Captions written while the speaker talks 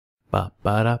Ba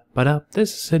ba da ba da.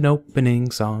 This is an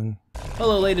opening song.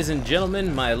 Hello ladies and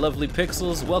gentlemen, my lovely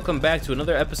pixels, welcome back to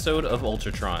another episode of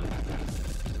Ultratron.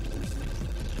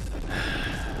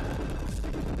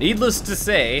 Needless to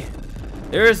say,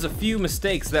 there's a few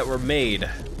mistakes that were made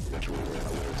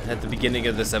at the beginning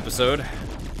of this episode.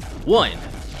 One,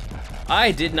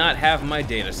 I did not have my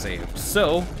data saved,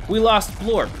 so we lost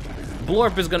Blorp.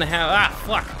 Blorp is gonna have,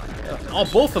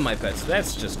 both of my pets,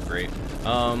 that's just great.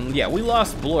 Yeah, we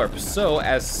lost Blorp, so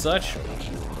as such,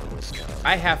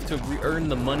 I have to earn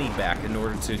the money back in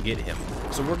order to get him.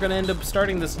 So we're gonna end up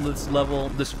starting this level,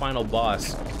 this final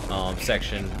boss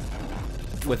section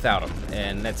without him,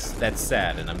 and that's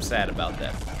sad, and I'm sad about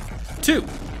that. Two,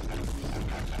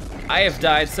 I have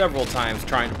died several times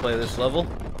trying to play this level.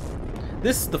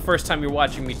 This is the first time you're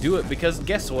watching me do it because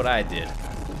guess what I did?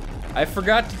 I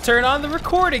forgot to turn on the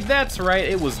recording. That's right,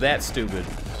 it was that stupid.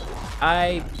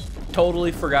 I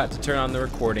totally forgot to turn on the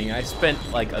recording. I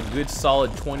spent like a good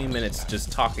solid 20 minutes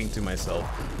just talking to myself,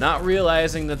 not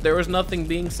realizing that there was nothing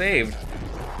being saved.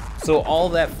 So all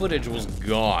that footage was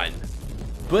gone.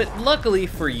 But luckily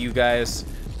for you guys,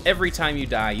 every time you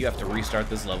die, you have to restart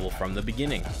this level from the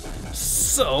beginning.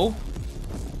 So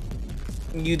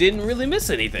you didn't really miss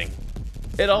anything.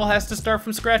 It all has to start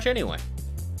from scratch anyway.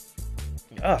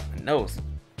 Ugh, my nose.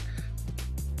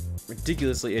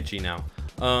 Ridiculously itchy now.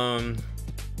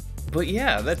 But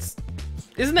yeah,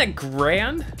 isn't that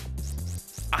grand?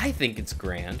 I think it's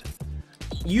grand.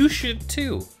 You should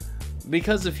too.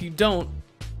 Because if you don't,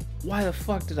 why the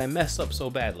fuck did I mess up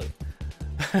so badly?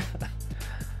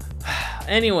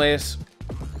 Anyways,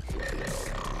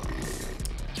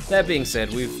 that being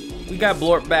said, we got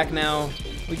Blorp back now.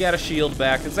 We got a shield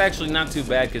back. It's actually not too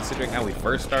bad considering how we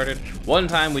first started. One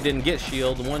time we didn't get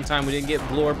shield, one time we didn't get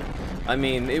Blorp. I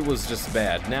mean, it was just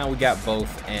bad. Now we got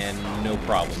both and no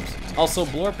problems. Also,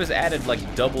 Blorp has added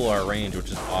like double our range,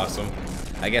 which is awesome.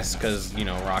 I guess because, you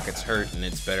know, rockets hurt and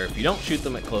it's better if you don't shoot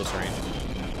them at close range.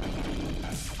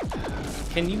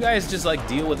 Can you guys just like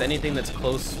deal with anything that's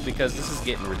close? Because this is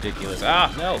getting ridiculous.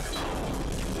 Ah, no.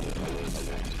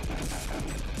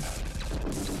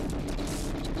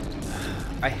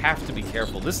 I have to be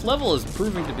careful. This level is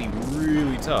proving to be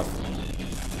really tough.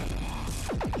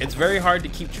 It's very hard to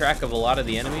keep track of a lot of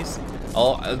the enemies.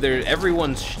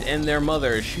 Everyone and their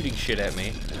mother is shooting shit at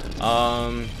me.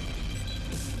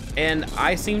 And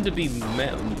I seem to be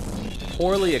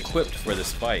poorly equipped for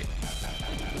this fight.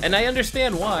 And I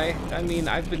understand why. I mean,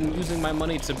 I've been using my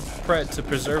money to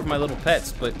preserve my little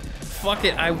pets, but fuck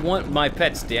it, I want my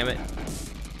pets, damn it.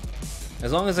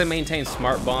 As long as I maintain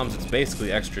smart bombs, it's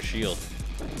basically extra shield.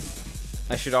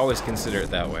 I should always consider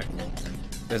it that way.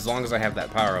 As long as I have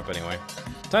that power up anyway.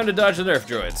 Time to dodge the Nerf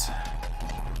droids.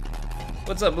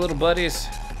 What's up, little buddies?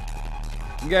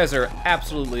 You guys are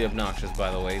absolutely obnoxious,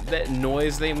 by the way. That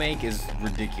noise they make is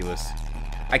ridiculous.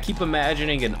 I keep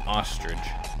imagining an ostrich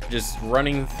just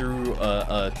running through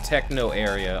a techno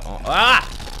area. Ah!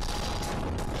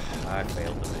 I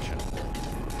failed the mission.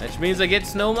 Which means I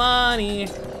get no money.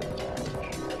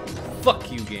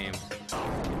 Fuck you, game.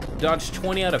 Dodged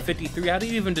 20 out of 53. How do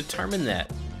you even determine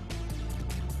that?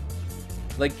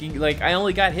 Like I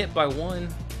only got hit by one.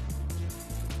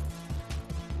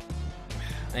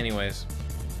 Anyways.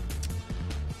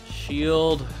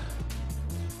 Shield.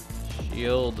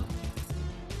 Shield.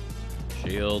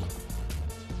 Shield.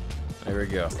 There we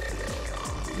go.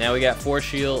 Now we got 4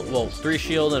 shield, well, 3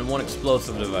 shield and 1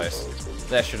 explosive device.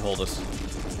 That should hold us.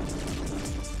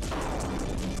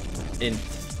 In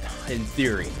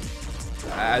theory.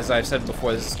 As I've said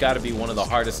before, this has got to be one of the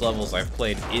hardest levels I've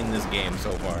played in this game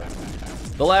so far.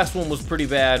 The last one was pretty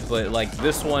bad, but like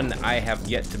this one I have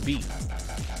yet to beat.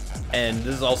 And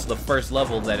this is also the first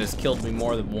level that has killed me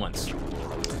more than once.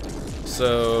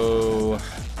 So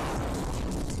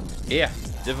yeah,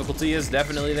 difficulty is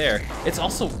definitely there. It's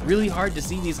also really hard to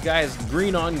see these guys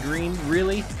green on green.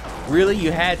 Really? Really?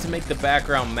 You had to make the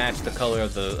background match the color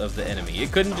of the enemy.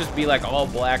 It couldn't just be like all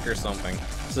black or something,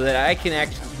 so that I can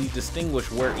actually distinguish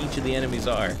where each of the enemies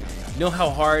are. You know how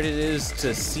hard it is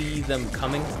to see them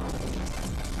coming?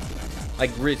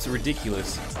 Like, it's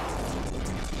ridiculous.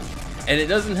 And it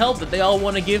doesn't help that they all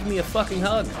want to give me a fucking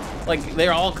hug. Like,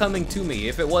 they're all coming to me.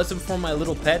 If it wasn't for my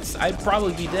little pets, I'd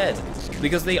probably be dead.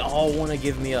 Because they all want to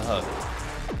give me a hug.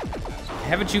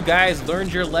 Haven't you guys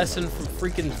learned your lesson from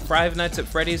freaking Five Nights at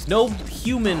Freddy's? No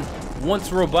human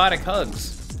wants robotic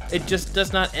hugs. It just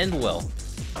does not end well.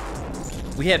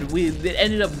 It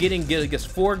ended up getting us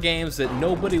 4 games that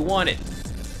nobody wanted.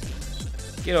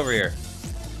 Get over here.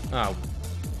 Oh,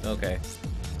 okay.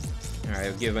 Alright,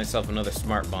 I'll give myself another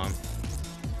smart bomb.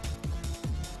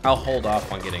 I'll hold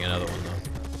off on getting another one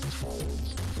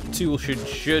though. 2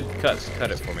 should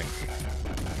cut it for me.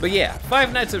 But yeah,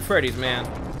 Five Nights at Freddy's, man.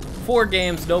 4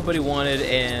 games nobody wanted,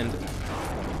 and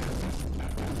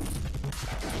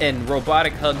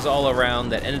robotic hugs all around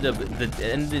that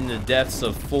ended in the deaths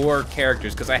of 4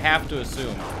 characters, because I have to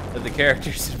assume that the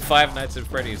characters in Five Nights at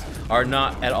Freddy's are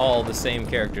not at all the same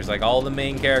characters. Like, all the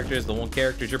main characters, the one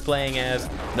characters you're playing as,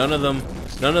 none of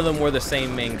them were the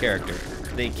same main character.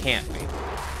 They can't be.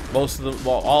 Most of them,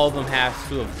 well, all of them have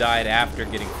to have died after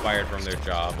getting fired from their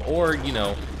job, or, you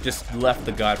know, just left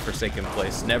the godforsaken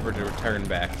place, never to return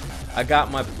back. I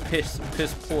got my piss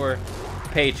poor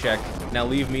paycheck, now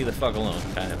leave me the fuck alone,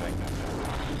 kind of thing.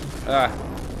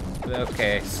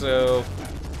 Okay, so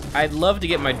I'd love to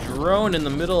get my drone in the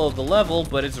middle of the level,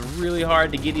 but it's really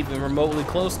hard to get even remotely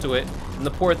close to it, and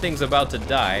the poor thing's about to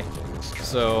die.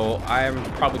 So I'm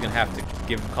probably gonna have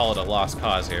to call it a lost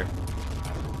cause here.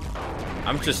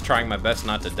 I'm just trying my best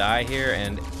not to die here,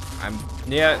 and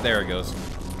yeah, there it goes.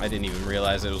 I didn't even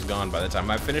realize it was gone by the time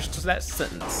I finished that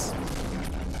sentence.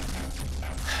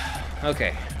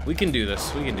 Okay, we can do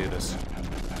this, we can do this.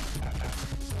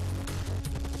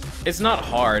 It's not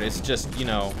hard, it's just, you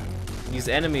know, these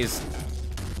enemies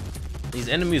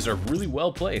are really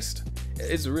well placed.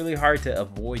 It's really hard to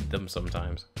avoid them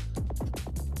sometimes.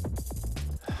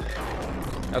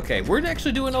 Okay, we're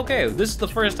actually doing okay. This is the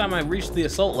first time I reached the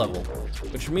assault level,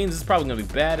 which means it's probably gonna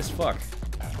be bad as fuck.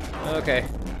 Okay.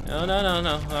 No,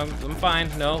 I'm fine.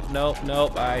 No.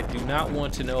 I do not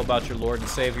want to know about your Lord and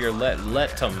Savior.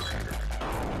 Let him.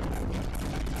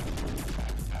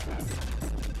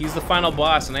 He's the final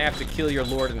boss, and I have to kill your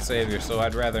Lord and Savior, so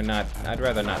I'd rather not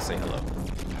say hello.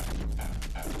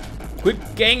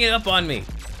 Quit ganging up on me.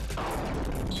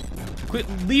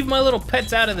 Leave my little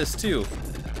pets out of this too.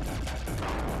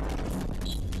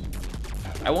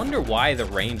 I wonder why the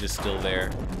range is still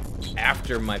there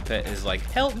after my pet is like,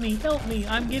 help me,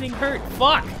 I'm getting hurt.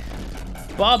 Fuck!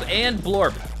 Bob and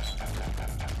Blorp.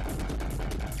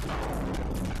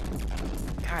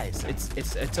 Guys,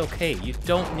 it's okay. You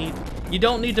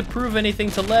don't need to prove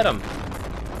anything to let him.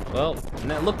 Well,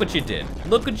 now look what you did.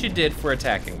 Look what you did for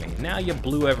attacking me. Now you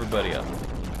blew everybody up.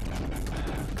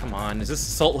 Come on, is this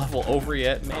assault level over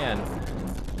yet? Man.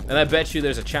 And I bet you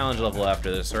there's a challenge level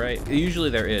after this, right? Usually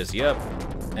there is, yep.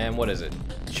 And what is it?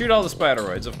 Shoot all the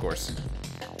spideroids, of course.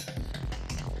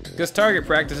 Because target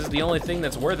practice is the only thing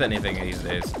that's worth anything these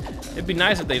days. It'd be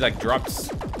nice if they like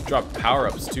dropped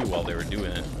power-ups too while they were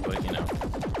doing it, but you know.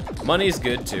 Money's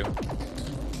good too.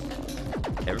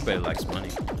 Everybody likes money.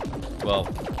 Well,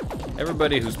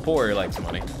 everybody who's poor likes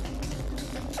money.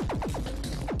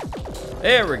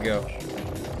 There we go.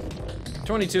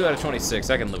 22 out of 26,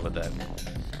 I can live with that.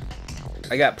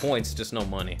 I got points, just no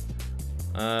money.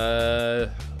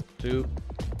 Boop,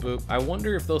 boop. I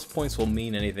wonder if those points will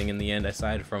mean anything in the end,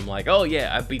 aside from like, oh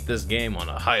yeah, I beat this game on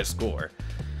a high score.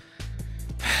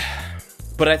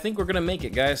 But I think we're gonna make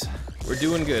it, guys. We're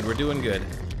doing good, we're doing good.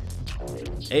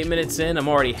 8 minutes in, I'm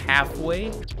already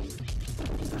halfway.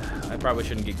 I probably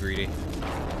shouldn't get greedy.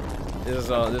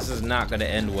 This is not gonna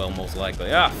end well, most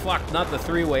likely. Ah, fuck, not the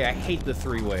 3-way, I hate the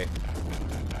 3-way.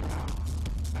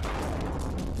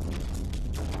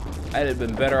 I'd have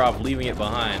been better off leaving it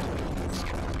behind.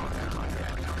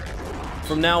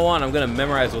 From now on, I'm gonna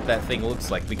memorize what that thing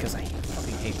looks like because I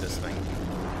fucking hate this thing.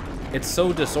 It's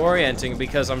so disorienting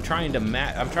because I'm trying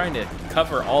to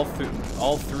cover all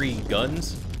 3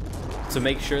 guns to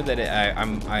make sure that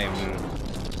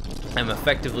I'm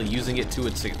effectively using it to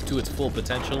its full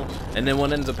potential. And then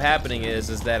what ends up happening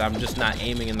is that I'm just not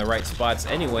aiming in the right spots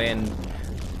anyway, and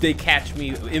they catch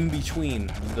me in between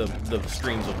the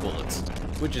streams of bullets,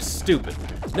 which is stupid.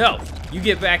 No, you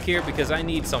get back here because I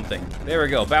need something. There we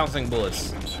go, bouncing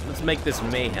bullets. Let's make this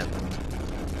mayhem.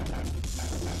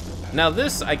 Now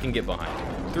this I can get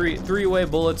behind. 3-way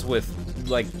bullets with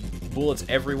like bullets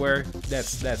everywhere.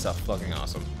 That's a fucking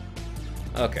awesome.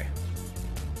 Okay.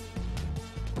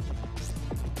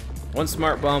 1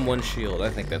 smart bomb, 1 shield. I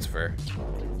think that's fair.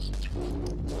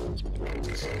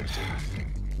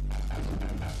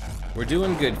 We're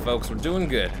doing good, folks. We're doing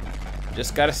good.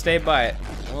 Just gotta stay by it.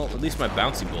 Well, at least my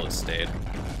bouncy bullets stayed.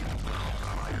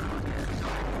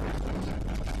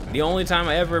 The only time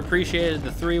I ever appreciated the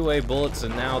 3-way bullets,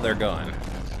 and now they're gone.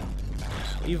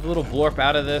 Leave little Blorp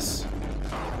out of this.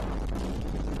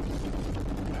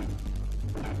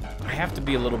 I have to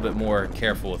be a little bit more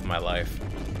careful with my life.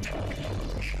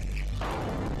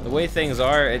 The way things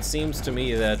are, it seems to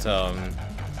me that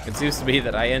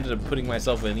I ended up putting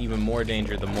myself in even more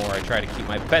danger the more I try to keep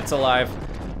my pets alive.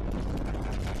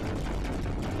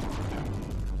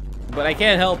 But I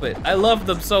can't help it. I love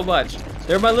them so much.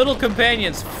 They're my little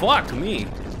companions. Fuck me.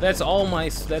 That's all my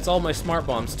smart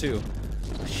bombs too.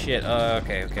 Shit.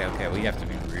 Okay. We have to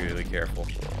be really careful.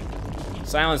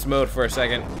 Silence mode for a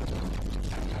second,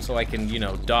 so I can, you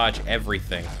know, dodge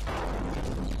everything.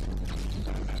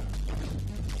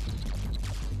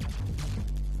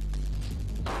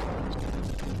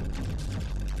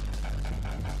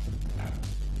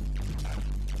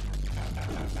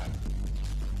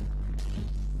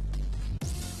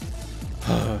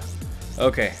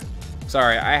 Okay.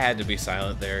 Sorry, I had to be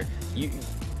silent there.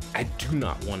 I do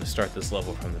not want to start this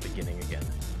level from the beginning again.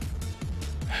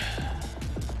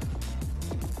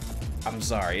 I'm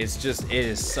sorry, it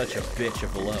is such a bitch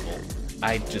of a level.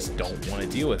 I just don't want to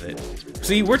deal with it.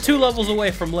 See, we're 2 levels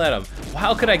away from let 'em.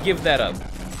 How could I give that up?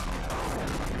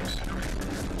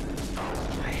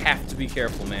 I have to be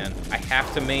careful, man. I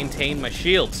have to maintain my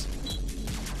shields.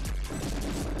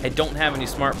 I don't have any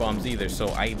smart bombs either, so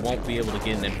I won't be able to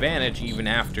get an advantage even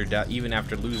after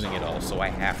losing it all. So I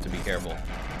have to be careful.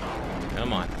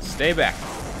 Come on, stay back.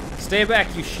 Stay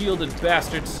back, you shielded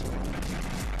bastards.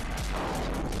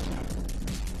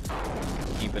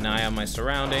 Keep an eye on my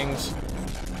surroundings.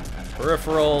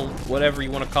 Peripheral, whatever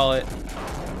you want to call it.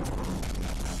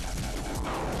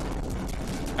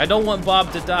 I don't want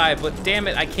Bob to die, but damn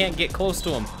it, I can't get close to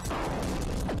him.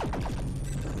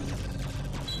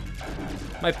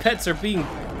 My pets are being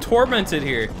tormented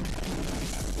here.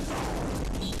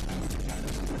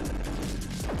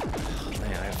 Oh,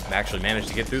 man, I've actually managed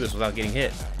to get through this without getting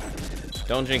hit.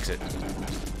 Don't jinx it.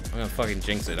 I'm gonna fucking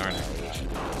jinx it, aren't I?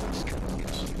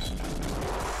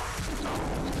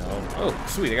 No. Oh,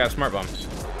 sweet, I got a smart bomb.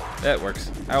 That works.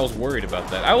 I was worried about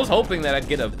that. I was hoping that I'd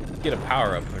get a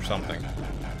power up or something.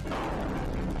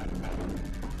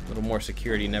 A little more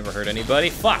security never hurt anybody.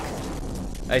 Fuck!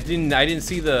 I didn't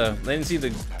see the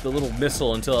little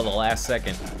missile until the last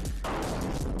second.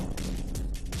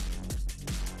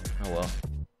 Oh well.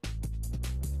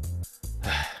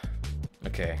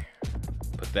 Okay.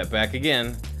 Put that back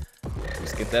again.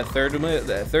 Let's get that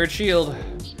third shield.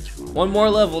 One more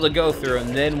level to go through,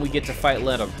 and then we get to fight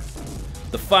Let 'em.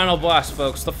 The final boss,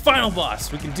 folks. The final boss.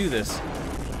 We can do this.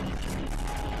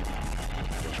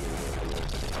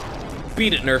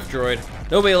 Beat it, Nerf droid.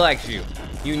 Nobody likes you.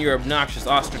 You and your obnoxious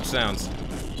ostrich sounds.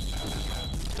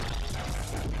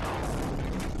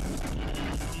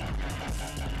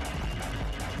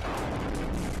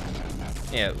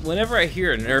 Yeah, whenever I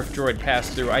hear a Nerf droid pass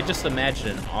through, I just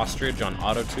imagine an ostrich on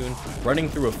auto-tune running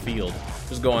through a field,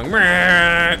 just going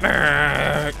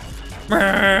I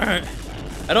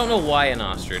don't know why an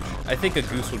ostrich. I think a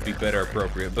goose would be better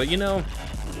appropriate, but you know,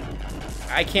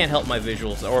 I can't help my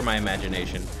visuals or my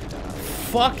imagination.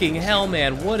 Fucking hell,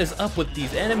 man, what is up with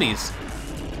these enemies?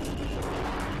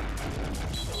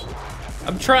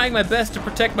 I'm trying my best to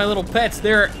protect my little pets.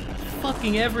 They're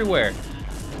fucking everywhere.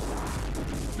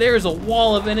 There's a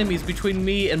wall of enemies between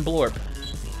me and Blorp.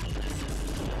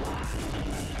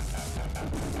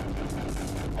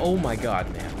 Oh my god,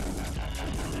 man.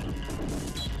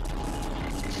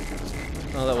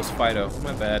 Oh, that was Fido.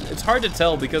 My bad. It's hard to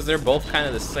tell because they're both kind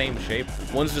of the same shape.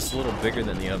 One's just a little bigger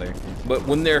than the other. But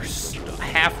when they're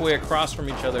halfway across from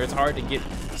each other, it's hard to get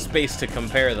space to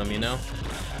compare them, you know?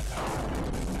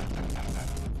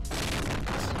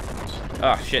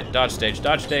 Ah, shit. Dodge stage.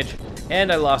 Dodge stage.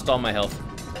 And I lost all my health.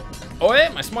 Oh, yeah,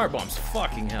 my smart bombs.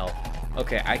 Fucking hell.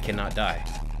 Okay, I cannot die.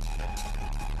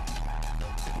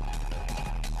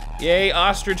 Yay,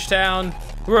 Ostrich Town.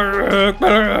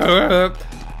 No.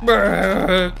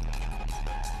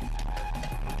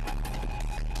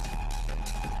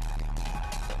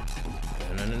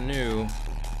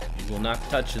 You will not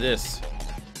touch this.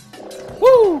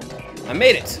 Woo! I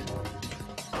made it.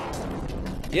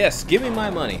 Yes, give me my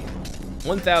money.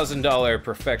 $1,000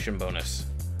 perfection bonus.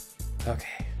 Okay.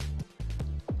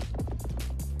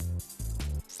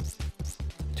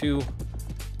 Two.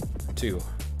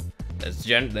 That's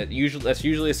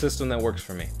usually a system that works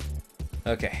for me.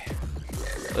 Okay.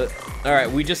 All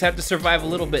right, we just have to survive a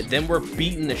little bit. Then we're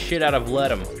beating the shit out of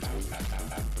Let 'em.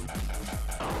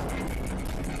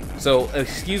 So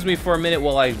excuse me for a minute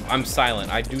while I'm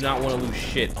silent. I do not want to lose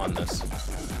shit on this.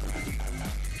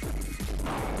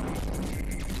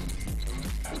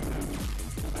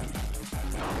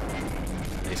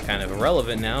 It's kind of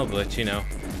irrelevant now, but you know.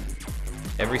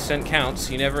 Every cent counts.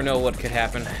 You never know what could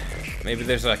happen. Maybe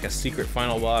there's like a secret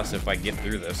final boss if I get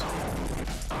through this.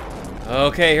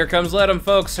 Okay, here comes Let 'em,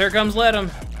 folks. Here comes Let 'em.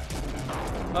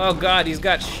 Oh god, he's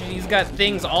got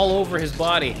things all over his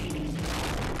body.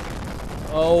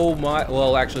 Oh my.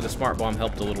 Well, actually, the smart bomb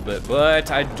helped a little bit,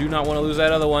 but I do not want to lose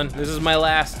that other one. This is my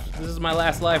last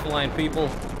lifeline,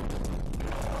 people.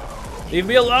 Leave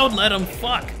me alone, Let 'em.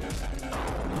 Fuck.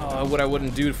 Oh, what I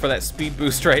wouldn't do for that speed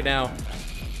boost right now.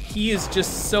 He is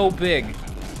just so big.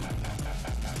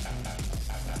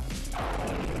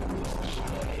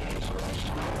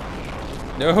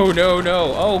 No, no,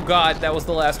 no. Oh God, that was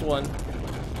the last one.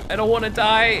 I don't want to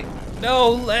die. No,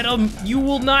 let him. You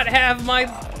will not have my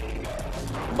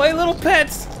little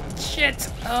pets. Shit.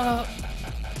 Oh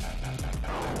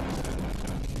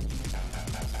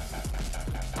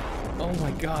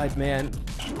my God, man.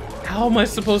 How am I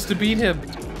supposed to beat him?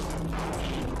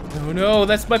 No, no,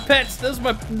 that's my pets.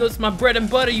 That's my bread and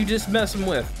butter you just messing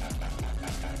with.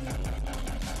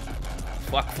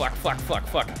 Fuck, fuck, fuck, fuck,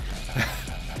 fuck.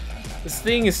 This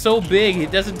thing is so big,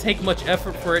 it doesn't take much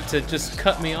effort for it to just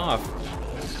cut me off.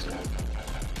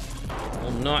 I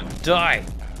will not die.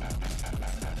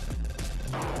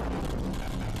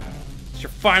 It's your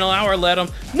final hour, let him.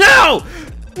 No!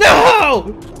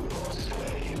 No!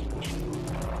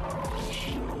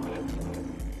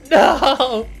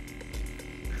 No!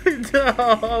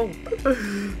 No!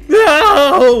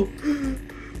 No!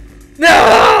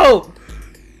 No!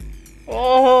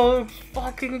 Oh,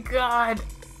 fucking God.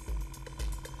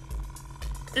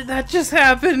 Did that just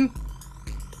happen?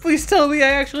 Please tell me I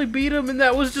actually beat him and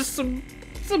that was just some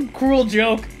cruel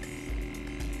joke.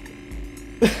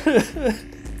 Fuck.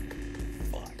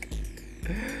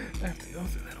 I have to go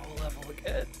through that whole level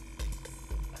again.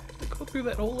 I have to go through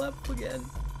that whole level again.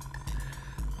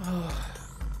 Oh.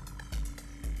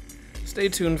 Stay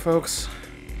tuned, folks.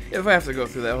 If I have to go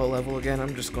through that whole level again, I'm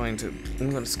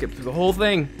gonna skip through the whole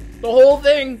thing. The whole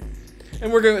thing!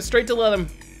 And we're going straight to let him.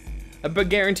 I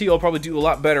guarantee you I'll probably do a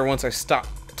lot better once I stop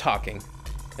talking.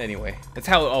 Anyway, that's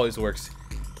how it always works.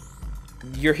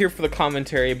 You're here for the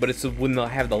commentary, but it's when I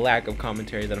have the lack of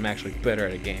commentary that I'm actually better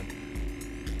at a game.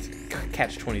 It's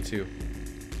catch-22.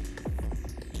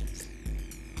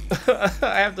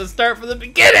 I have to start from the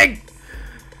beginning!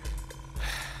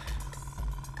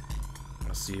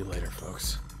 I'll see you later,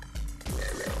 folks.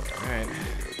 Alright.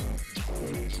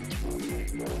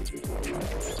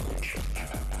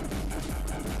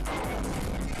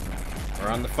 We're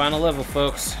on the final level,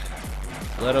 folks.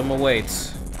 Let them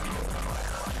await.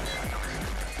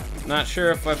 Not sure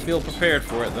if I feel prepared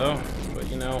for it, though. But,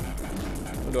 you know,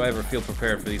 when do I ever feel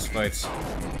prepared for these fights?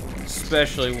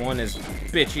 Especially one as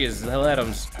bitchy as the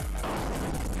Ledums.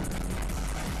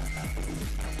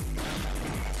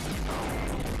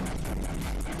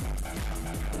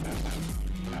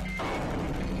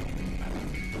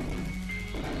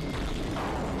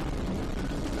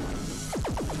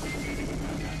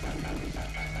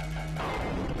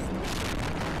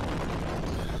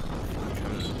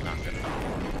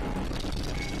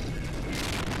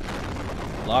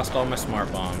 Lost all my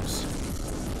smart bombs.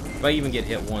 If I even get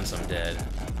hit once, I'm dead.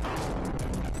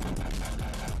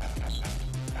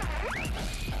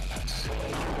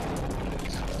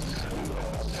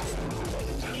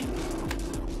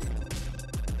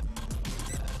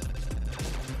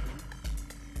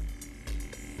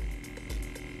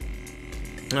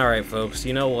 Alright, folks,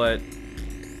 you know what?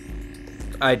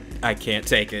 I can't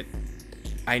take it.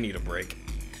 I need a break.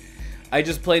 I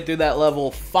just played through that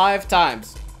level 5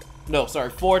 times. No, sorry,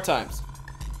 4 times.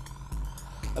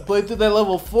 I played through that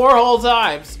level 4 whole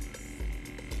times.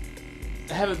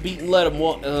 I haven't beaten Ledum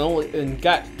and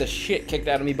got the shit kicked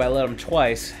out of me by Ledum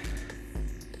twice.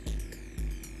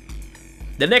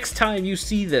 The next time you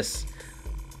see this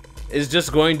is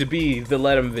just going to be the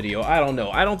Ledum video. I don't know.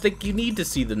 I don't think you need to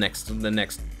see the next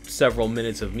several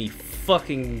minutes of me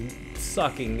fucking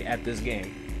sucking at this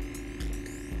game.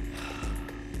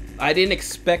 I didn't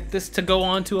expect this to go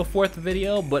on to a 4th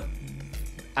video, but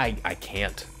I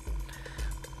can't.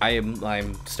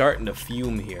 I'm starting to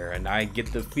fume here, and I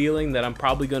get the feeling that I'm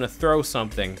probably gonna throw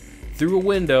something through a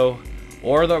window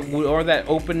or that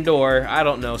open door. I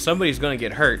don't know. Somebody's gonna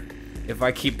get hurt if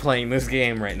I keep playing this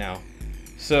game right now.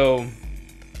 So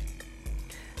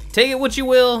take it what you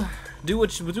will, do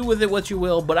with it what you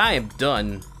will, but I am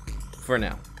done for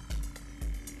now.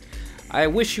 I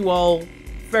wish you all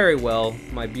very well,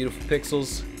 my beautiful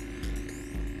pixels.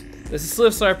 This is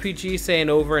SlifsRPG saying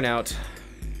over and out.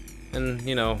 And,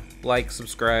 you know, like,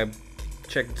 subscribe,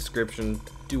 check the description,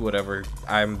 do whatever.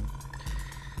 I'm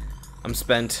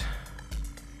spent.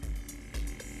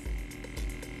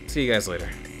 See you guys later.